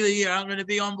going to be the year. I'm going to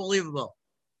be unbelievable.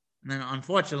 And then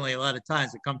unfortunately, a lot of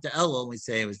times we come to Elul and we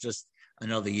say it was just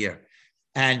another year.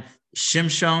 And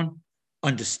Shimshon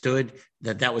understood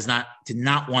that was did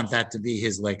not want that to be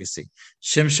his legacy.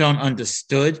 Shimshon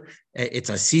understood it's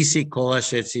Asisi kol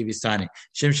asher tzivisani.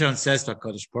 Shimshon says to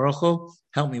HaKadosh Baruch Hu,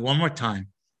 help me one more time,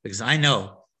 because I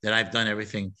know that I've done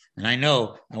everything, and I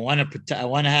know I want to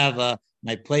have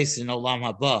my place in Olam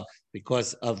Haba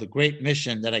because of the great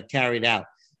mission that I carried out,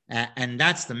 and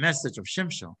that's the message of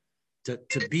Shimshon,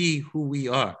 to be who we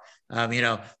are.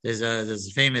 There's a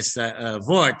famous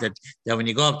word that when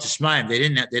you go up to Shemaim,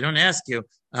 they don't ask you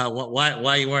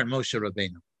why you weren't Moshe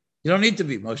Rabbeinu. You don't need to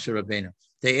be Moshe Rabbeinu.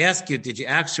 They ask you, did you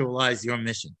actualize your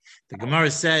mission? The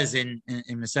Gemara says in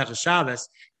Masechah Shabbos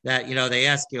that they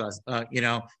ask you,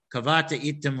 kavata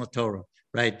itim l'Torah,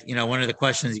 right? One of the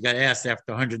questions you got asked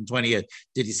after 120 years,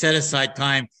 did you set aside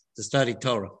time to study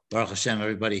Torah? Baruch Hashem,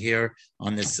 everybody here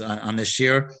on this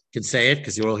year can say it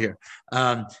because you're all here.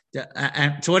 And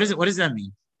so what does that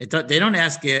mean? They don't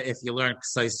ask you if you learn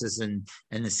Ksaisis and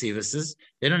Nesivises.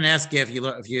 They don't ask you if you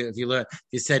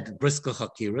said Briska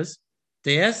Hakiras.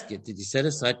 They ask you, did you set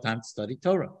aside time to study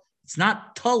Torah? It's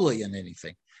not totally in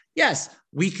anything. Yes,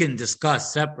 we can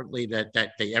discuss separately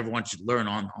that everyone should learn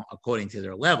on according to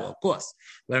their level, of course.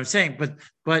 But I'm saying,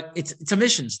 but it's a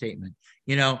mission statement.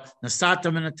 Nasata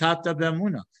menatata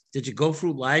be'amuna. Did you go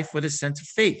through life with a sense of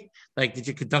faith? Like, did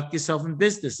you conduct yourself in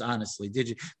business honestly?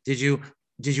 Did you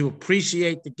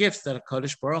appreciate the gifts that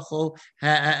HaKadosh Baruch Hu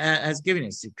has given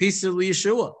us? Peace of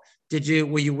Yeshua.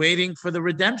 Were you waiting for the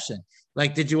redemption?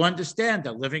 Like, did you understand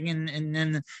that living in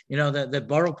the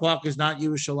Borough Park is not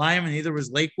Yerushalayim, and neither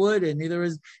is Lakewood, and neither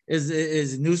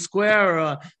is New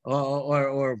Square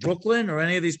or Brooklyn or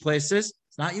any of these places?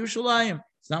 It's not Yerushalayim.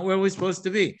 It's not where we're supposed to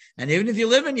be. And even if you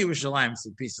live in Yerushalayim, it's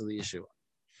a piece of the Yeshua.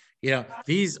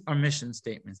 These are mission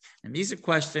statements, and these are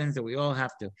questions that we all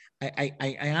have to.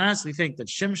 I honestly think that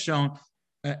Shimshon,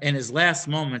 in his last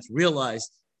moments,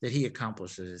 realized that he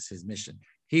accomplishes his mission.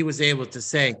 He was able to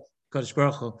say, Kodesh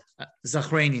Baruch Hu,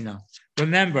 Zachreini now.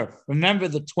 Remember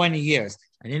the 20 years.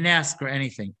 I didn't ask for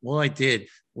anything. All I did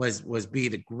was be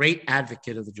the great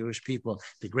advocate of the Jewish people,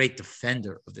 the great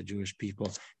defender of the Jewish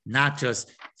people, not just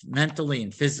mentally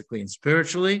and physically and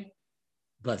spiritually,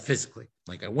 but physically.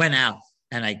 Like, I went out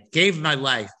and I gave my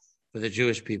life for the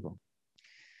Jewish people.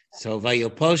 So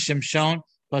Vayilpo Shimshon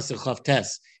Pasuk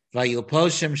Chavtes. Vayilpo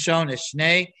Shimshon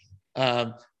Eshnei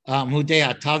Mudei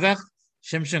HaTavech.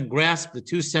 Shimshon grasped the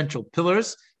two central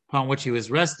pillars upon which he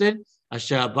was rested. So you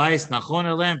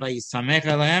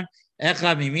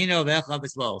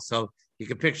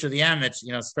can picture the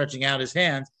Amitz, stretching out his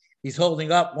hands. He's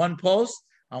holding up one post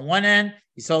on one end.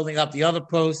 He's holding up the other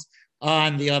post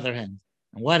on the other end.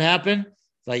 And what happened?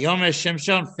 Vayomer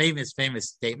Shimshon, famous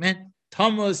statement.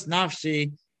 Tomos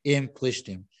nafshi im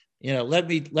plishtim. Let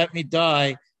me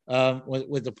die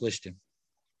with the plishtim.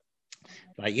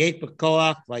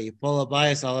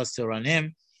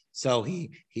 So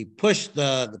he pushed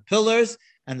the pillars,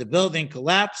 and the building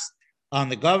collapsed on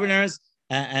the governors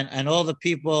and all the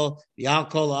people. He said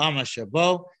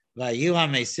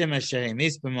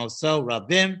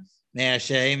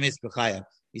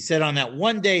on that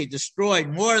one day he destroyed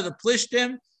more of the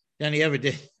Plishtim than he ever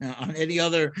did on any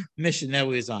other mission that he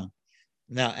was on.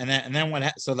 No, and then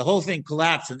what? So the whole thing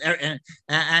collapsed,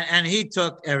 and he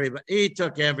took everybody. He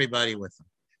took everybody with him.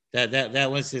 That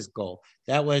was his goal.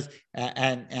 That was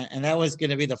and that was going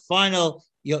to be the final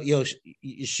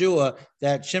Yeshua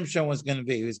that Shimshon was going to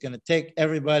be. He was going to take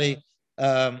everybody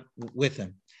with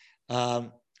him.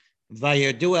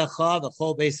 Vayerdu echa the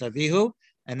whole base avihu,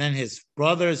 and then his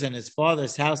brothers and his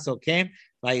father's household came.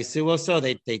 Vayisu also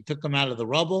they took him out of the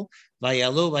rubble.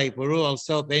 Vayalu vayiparu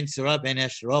also ben Sirah ben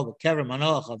Eshro v'kever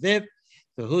Manoach Aviv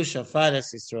v'hu shafat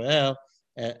es Yisrael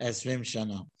esrim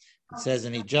shana. It says,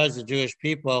 and he judged the Jewish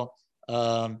people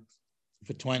for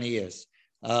 20 years.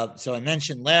 So I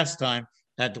mentioned last time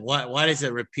that why does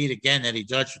it repeat again that he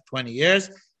judged for 20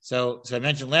 years? So I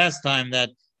mentioned last time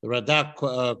that the Radak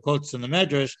quotes in the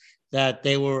Medrash that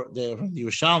they were the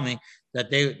Yerushalmi that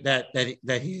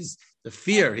he's the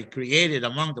fear he created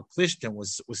among the Plishtim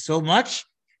was so much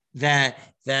that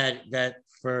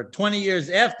for 20 years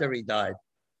after he died,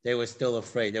 they were still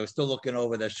afraid. They were still looking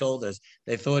over their shoulders.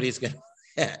 They thought he's gonna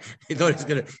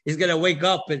wake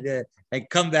up and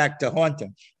come back to haunt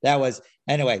him. That was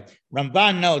anyway.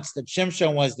 Ramban notes that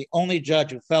Shimshon was the only judge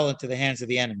who fell into the hands of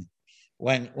the enemy.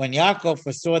 When Yaakov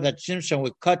foresaw that Shimshon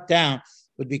would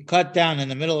be cut down in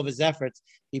the middle of his efforts,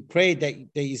 he prayed that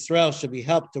Israel should be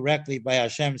helped directly by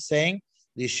Hashem, saying,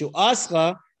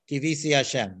 "Lishu'ascha tivisi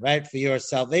Hashem." Right, for your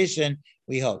salvation,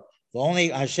 we hope. For only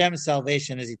Hashem's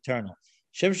salvation is eternal.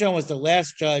 Shimshon was the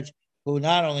last judge who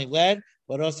not only led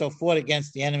but also fought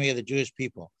against the enemy of the Jewish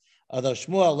people. Although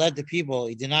Shmuel led the people,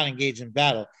 he did not engage in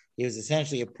battle. He was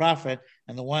essentially a prophet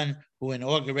and the one who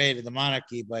inaugurated the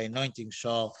monarchy by anointing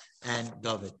Shaul and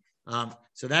David.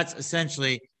 So that's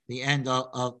essentially the end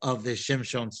of the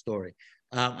Shimshon story.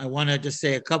 I want to just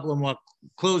say a couple of more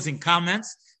closing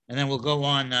comments, and then we'll go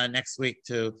on next week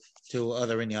to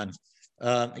other inyanim.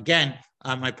 Again,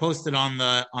 I posted on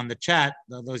the chat,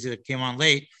 those of you that came on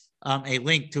late, a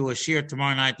link to a shir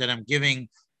tomorrow night that I'm giving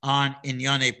on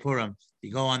Inyane Purim.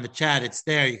 You go on the chat, it's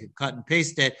there. You can cut and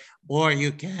paste it, or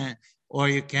you can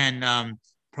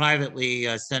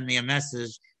privately send me a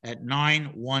message at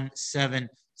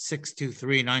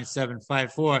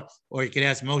 917-623-9754, or you could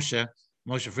ask Moshe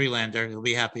Freelander. He'll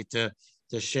be happy to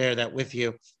share that with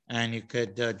you, and you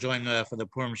could join for the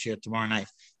Purim shir tomorrow night.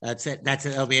 That's it.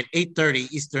 It'll be at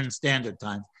 8:30 Eastern Standard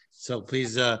Time. So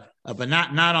please, but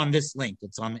not on this link.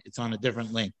 It's on a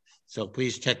different link. So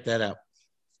please check that out.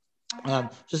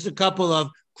 Just a couple of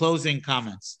closing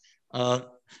comments.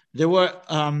 There were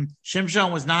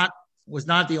Shimshon was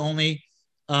not the only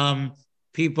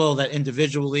people that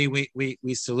individually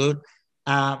we salute.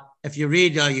 If you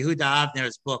read Yehuda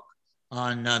Avner's book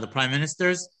on the prime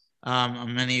ministers,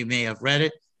 many of you may have read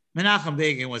it. Menachem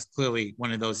Begin was clearly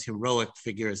one of those heroic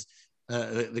figures,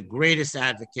 the greatest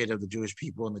advocate of the Jewish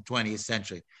people in the 20th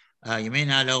century. You may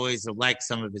not always have liked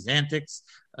some of his antics,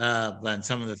 and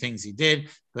some of the things he did,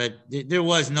 but there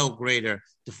was no greater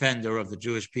defender of the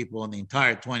Jewish people in the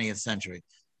entire 20th century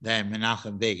than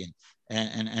Menachem Begin.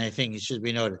 And I think it should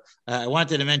be noted. I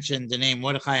wanted to mention the name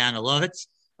Mordechai Anilovitch.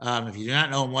 If you do not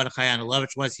know who Mordechai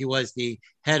Anilovitch was, he was the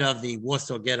head of the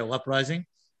Warsaw Ghetto Uprising,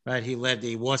 right? He led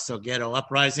the Warsaw Ghetto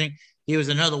Uprising. He was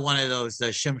another one of those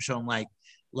Shimshon-like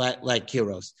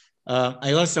heroes.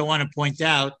 I also want to point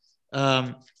out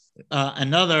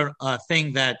another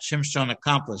thing that Shimshon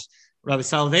accomplished. Rabbi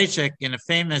Soloveitchik, in a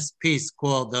famous piece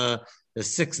called the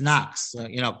Six Knocks,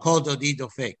 Kol Dodi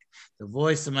Dofek, the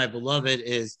voice of my beloved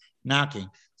is knocking.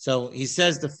 So he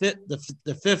says the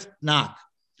fifth knock,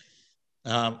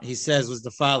 he says, was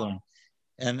the following.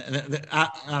 And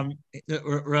Rabbi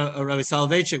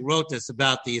Soloveitchik wrote this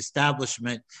about the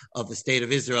establishment of the state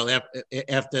of Israel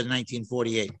after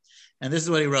 1948. And this is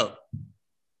what he wrote.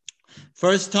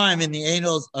 First time in the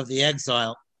annals of the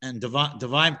exile, and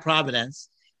divine providence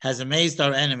has amazed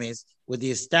our enemies with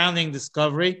the astounding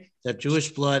discovery that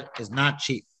Jewish blood is not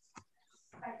cheap.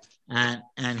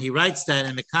 And he writes that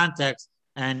in the context,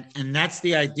 and that's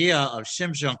the idea of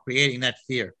Shimshon creating that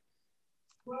fear.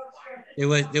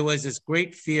 There was this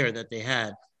great fear that they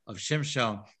had of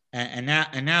Shimshon, and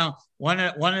now one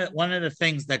of the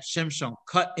things that Shimshon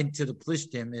cut into the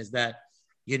Plishtim is that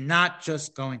you're not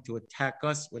just going to attack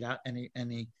us without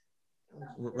any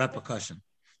repercussion.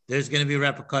 There's going to be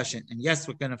repercussion, and yes,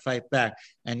 we're going to fight back.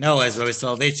 And no, as Rabbi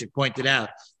Soloveitchik pointed out,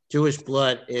 Jewish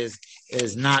blood is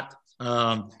not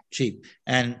cheap.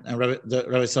 And Rabbi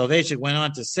Soloveitchik went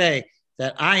on to say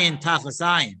that ayin tachas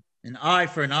ayin, an eye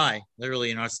for an eye,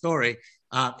 literally in our story,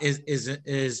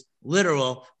 is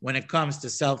literal when it comes to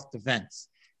self-defense.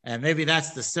 And maybe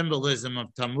that's the symbolism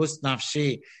of Tamus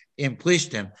Nafshi in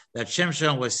Plishtim, that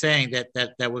Shimshon was saying that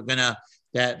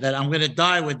I'm going to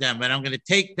die with them, and I'm going to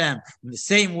take them in the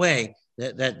same way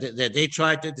that they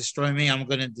tried to destroy me, I'm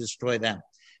going to destroy them.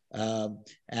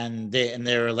 And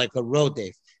they're like a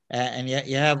rodef. And yet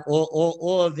you have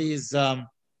all of these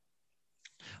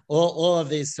all of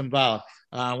these symbolic.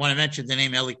 I want to mention the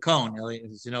name Eli Cohen.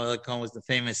 Eli Cohen was the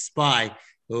famous spy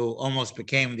who almost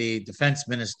became the defense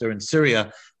minister in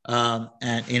Syria,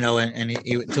 and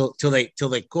till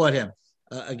they caught him.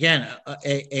 Again,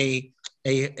 a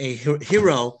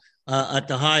hero at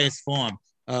the highest form.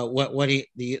 What he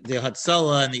the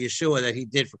Hatzalah and the Yeshua that he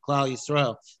did for Klal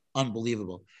Yisrael,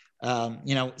 unbelievable.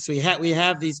 So we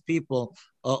have these people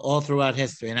all throughout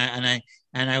history, and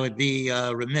I would be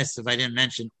remiss if I didn't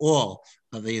mention all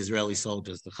of the Israeli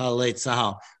soldiers, the Chalei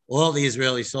Tzahal, all the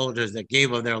Israeli soldiers that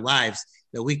gave of their lives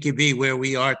that we could be where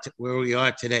we are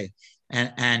today.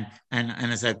 And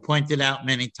as I pointed out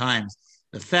many times,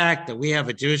 the fact that we have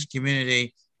a Jewish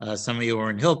community, some of you are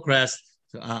in Hillcrest,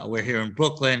 we're here in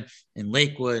Brooklyn, in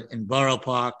Lakewood, in Borough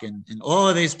Park, and in all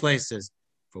of these places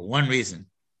for one reason,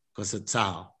 because of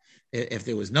Tzahal. If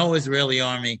there was no Israeli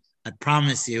army, I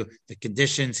promise you the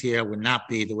conditions here would not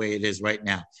be the way it is right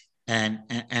now. And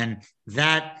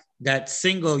that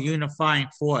single unifying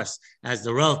force, as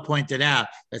the Rav pointed out,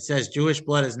 that says Jewish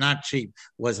blood is not cheap,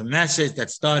 was a message that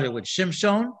started with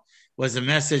Shimshon, was a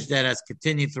message that has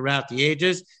continued throughout the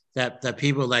ages, that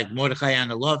people like Mordechai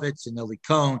Anelovitz and Eli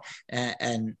Cohen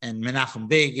and Menachem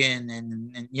Begin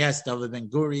and yes, David Ben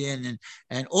Gurion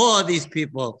and all of these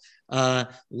people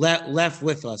left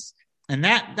with us. And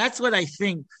that's what I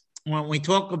think when we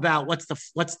talk about what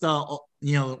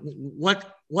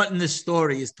in this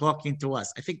story is talking to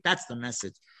us. I think that's the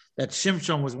message, that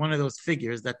Shimshon was one of those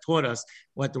figures that taught us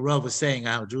what the Rav was saying,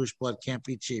 how Jewish blood can't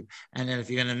be cheap. And then if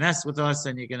you're going to mess with us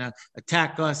and you're going to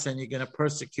attack us and you're going to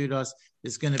persecute us,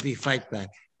 there's going to be fight back.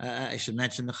 I should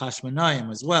mention the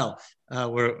Chashmonaim as well,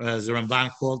 where the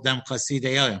Ramban called them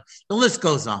Chasidei Oyim. The list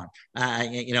goes on.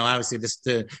 Obviously,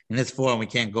 in this forum, we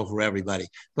can't go for everybody,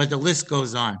 but the list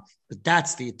goes on. But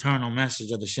that's the eternal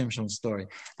message of the Shimshon story.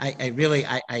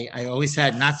 I always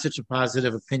had not such a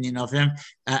positive opinion of him.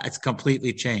 It's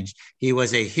completely changed. He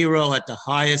was a hero at the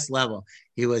highest level.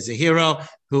 He was a hero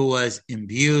who was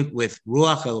imbued with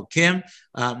Ruach Elokim,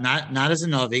 not as a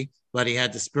Navi, but he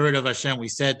had the spirit of Hashem. We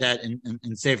said that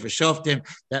in Sefer Shoftim.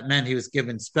 That meant he was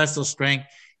given special strength.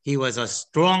 He was a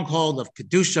stronghold of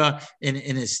Kedusha in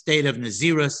his state of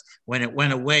Nazirus. When it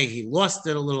went away, he lost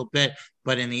it a little bit.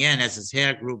 But in the end, as his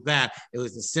hair grew back, it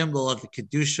was the symbol of the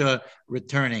Kedusha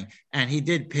returning. And he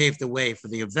did pave the way for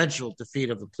the eventual defeat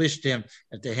of the Plishtim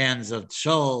at the hands of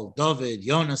Shaul, David,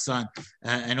 Yonasan,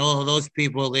 and all of those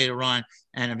people later on,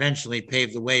 and eventually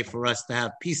paved the way for us to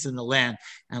have peace in the land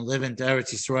and live into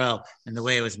Eretz Yisrael in the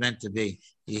way it was meant to be.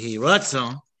 Yehi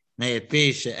Ratzon, may it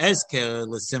be she'ezker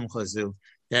l'simcha zu,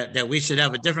 that we should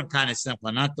have a different kind of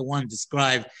simcha, not the one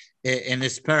described in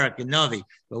this parak in Navi,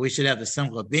 but we should have the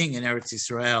simcha of being in Eretz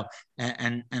Yisrael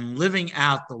and living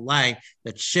out the life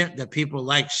that people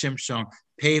like Shimshon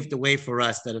paved the way for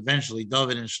us, that eventually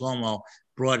David and Shlomo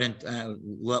brought in,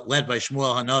 led by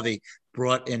Shmuel Hanavi,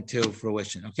 brought into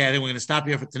fruition. Okay, I think we're going to stop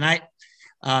here for tonight.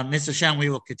 Mr. Hashem, we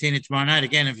will continue tomorrow night.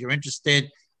 Again, if you're interested,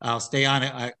 I'll stay on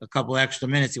a couple extra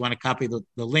minutes. You want to copy the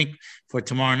link for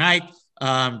tomorrow night.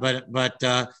 But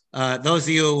those of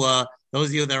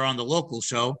you that are on the local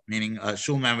show, meaning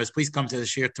shul members, please come to the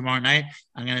shir tomorrow night.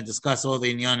 I'm going to discuss all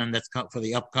the inyanim that's for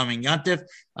the upcoming Yontif,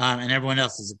 and everyone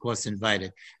else is of course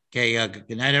invited. Okay,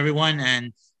 good night, everyone,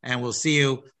 and we'll see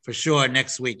you for sure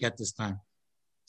next week at this time.